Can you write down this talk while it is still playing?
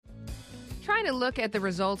Trying to look at the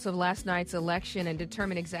results of last night's election and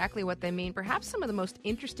determine exactly what they mean, perhaps some of the most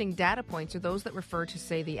interesting data points are those that refer to,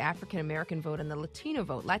 say, the African-American vote and the Latino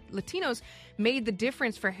vote. Latinos made the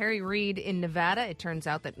difference for Harry Reid in Nevada. It turns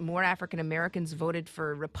out that more African-Americans voted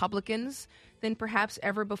for Republicans than perhaps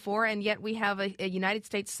ever before, and yet we have a United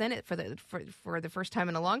States Senate for the first time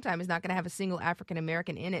in a long time is not going to have a single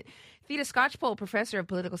African-American in it. Theeda Skocpol, professor of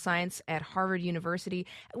political science at Harvard University.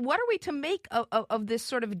 What are we to make of this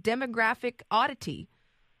sort of demographic oddity?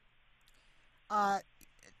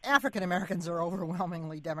 African Americans are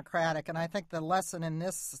overwhelmingly Democratic, and I think the lesson in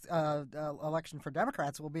this election for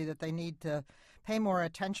Democrats will be that they need to pay more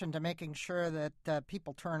attention to making sure that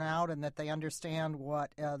people turn out and that they understand what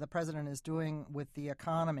the president is doing with the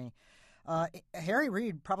economy. Harry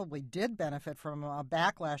Reid probably did benefit from a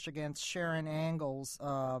backlash against Sharon Angle's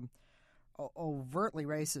overtly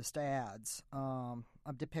racist ads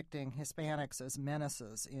of depicting Hispanics as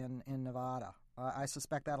menaces in Nevada. I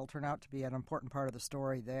suspect that'll turn out to be an important part of the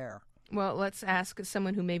story there. Well, let's ask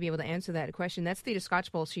someone who may be able to answer that question. That's Theeda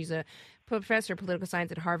Skocpol. She's a professor of political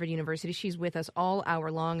science at Harvard University. She's with us all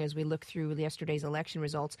hour long as we look through yesterday's election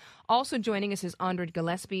results. Also joining us is Andra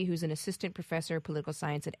Gillespie, who's an assistant professor of political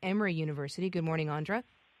science at Emory University. Good morning, Andra.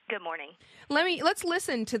 Good morning. Let's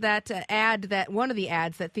listen to that one of the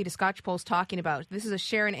ads that Theeda Skocpol is talking about. This is a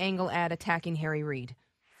Sharon Angle ad attacking Harry Reid.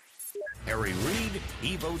 Harry Reid,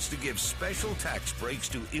 he votes to give special tax breaks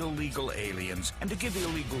to illegal aliens and to give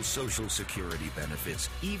illegal Social Security benefits,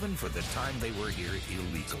 even for the time they were here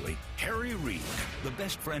illegally. Harry Reid, the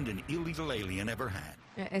best friend an illegal alien ever had.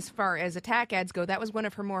 As far as attack ads go, that was one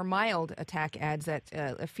of her more mild attack ads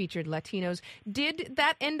that featured Latinos. Did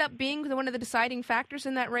that end up being one of the deciding factors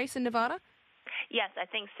in that race in Nevada? Yes, I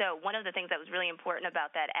think so. One of the things that was really important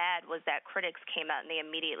about that ad was that critics came out and they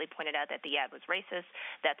immediately pointed out that the ad was racist,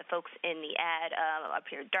 that the folks in the ad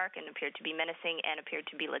appeared dark and appeared to be menacing and appeared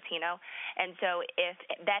to be Latino. And so if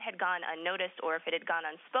that had gone unnoticed or if it had gone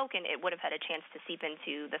unspoken, it would have had a chance to seep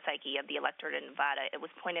into the psyche of the electorate in Nevada. It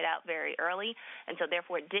was pointed out very early, and so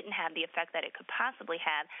therefore it didn't have the effect that it could possibly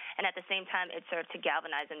have. And at the same time, it served to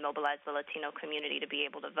galvanize and mobilize the Latino community to be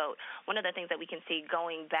able to vote. One of the things that we can see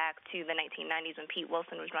going back to the 1990s when Pete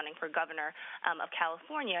Wilson was running for governor of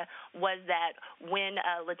California was that when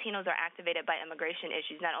Latinos are activated by immigration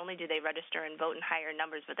issues, not only do they register and vote in higher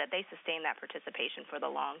numbers, but that they sustain that participation for the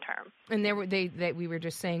long term. And we were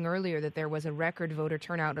just saying earlier that there was a record voter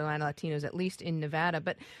turnout of Latinos, at least in Nevada.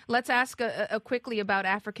 But let's ask quickly about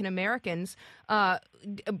African Americans.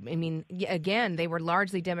 Again, they were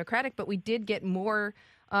largely Democratic, but we did get more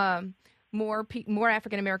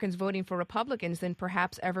African Americans voting for Republicans than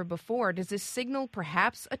perhaps ever before. Does this signal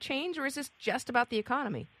perhaps a change, or is this just about the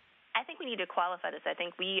economy? I think we need to qualify this. I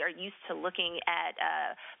think we are used to looking at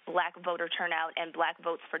black voter turnout and black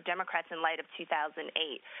votes for Democrats in light of 2008.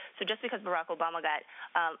 So just because Barack Obama got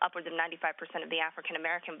upwards of 95% of the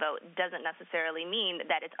African-American vote doesn't necessarily mean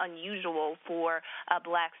that it's unusual for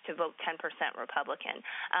blacks to vote 10% Republican.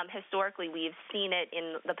 Historically, we've seen it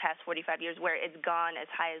in the past 45 years where it's gone as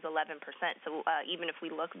high as 11%. So even if we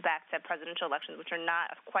look back to presidential elections, which are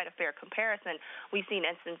not quite a fair comparison, we've seen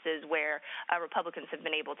instances where Republicans have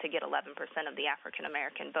been able to get 11% of the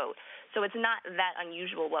African-American vote. So it's not that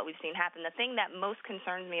unusual what we've seen happen. The thing that most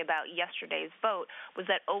concerns me about yesterday's vote was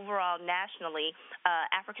that overall nationally,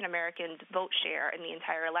 African-American vote share in the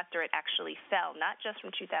entire electorate actually fell, not just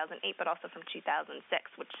from 2008, but also from 2006,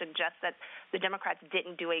 which suggests that the Democrats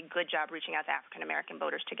didn't do a good job reaching out to African-American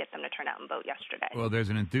voters to get them to turn out and vote yesterday. Well,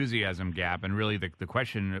 there's an enthusiasm gap, and really the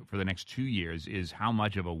question for the next 2 years is how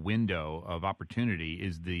much of a window of opportunity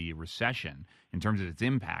is the recession in terms of its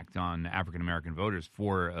impact on African-American voters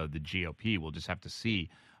for the GOP. We'll just have to see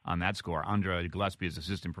on that score. Andra Gillespie is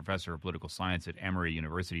assistant professor of political science at Emory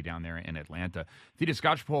University down there in Atlanta. Theeda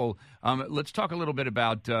Skocpol, let's talk a little bit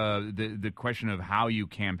about the question of how you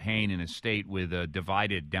campaign in a state with a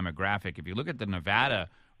divided demographic. If you look at the Nevada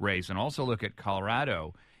race and also look at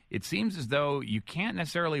Colorado, it seems as though you can't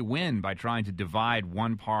necessarily win by trying to divide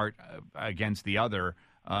one part against the other.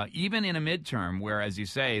 Even in a midterm where, as you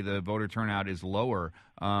say, the voter turnout is lower,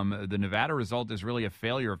 the Nevada result is really a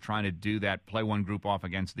failure of trying to do that, play one group off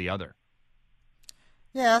against the other.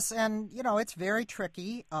 Yes, and, it's very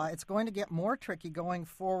tricky. It's going to get more tricky going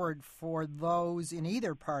forward for those in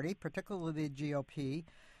either party, particularly the GOP,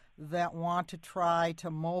 that want to try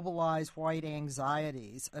to mobilize white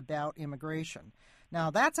anxieties about immigration.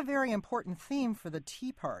 Now, that's a very important theme for the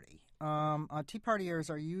Tea Party. Tea Partiers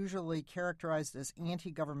are usually characterized as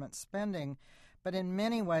anti-government spending, but in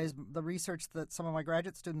many ways, the research that some of my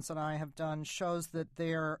graduate students and I have done shows that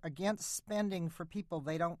they're against spending for people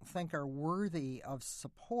they don't think are worthy of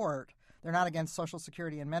support. They're not against Social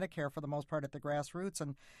Security and Medicare for the most part at the grassroots.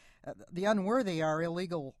 And the unworthy are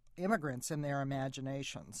illegal immigrants in their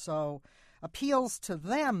imagination. So appeals to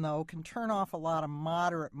them, though, can turn off a lot of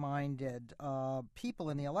moderate-minded people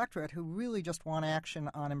in the electorate who really just want action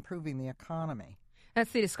on improving the economy. That's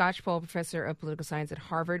Theeda Skocpol, professor of political science at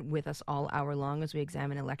Harvard, with us all hour long as we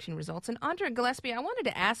examine election results. And Andra Gillespie, I wanted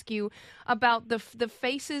to ask you about the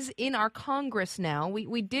faces in our Congress now.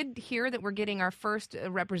 We did hear that we're getting our first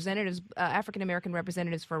representatives, African-American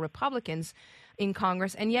representatives for Republicans in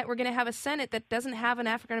Congress, and yet we're going to have a Senate that doesn't have an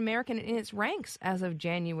African-American in its ranks as of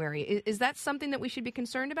January. Is that something that we should be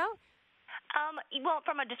concerned about? Well,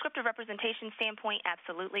 from a descriptive representation standpoint,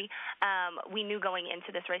 absolutely. We knew going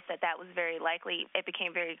into this race that was very likely. It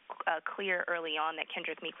became very clear early on that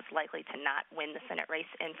Kendrick Meek was likely to not win the Senate race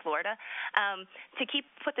in Florida. To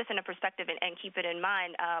put this into perspective and keep it in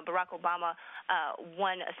mind, Barack Obama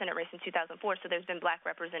won a Senate race in 2004, so there's been black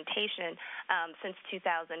representation since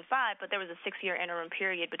 2005, but there was a 6-year interim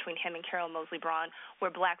period between him and Carol Moseley Braun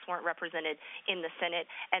where blacks weren't represented in the Senate,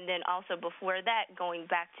 and then also before that, going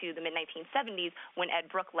back to the mid-1970s, when Ed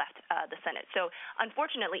Brooke left the Senate. So,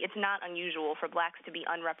 unfortunately, it's not unusual for blacks to be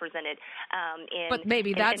unrepresented But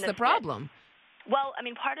maybe that's the problem. Well, I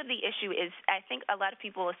mean, part of the issue is I think a lot of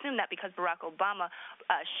people assume that because Barack Obama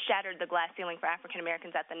shattered the glass ceiling for African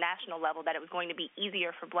Americans at the national level, that it was going to be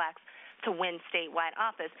easier for blacks to win statewide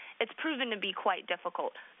office. It's proven to be quite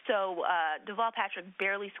difficult. So Deval Patrick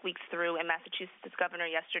barely squeaks through, and Massachusetts governor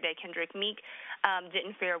yesterday, Kendrick Meek,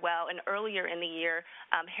 didn't fare well. And earlier in the year,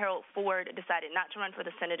 Harold Ford decided not to run for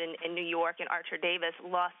the Senate in New York, and Archer Davis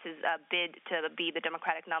lost his bid to be the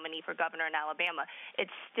Democratic nominee for governor in Alabama.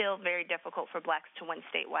 It's still very difficult for blacks to win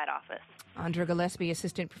statewide office. Andra Gillespie,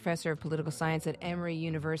 assistant professor of political science at Emory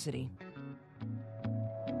University.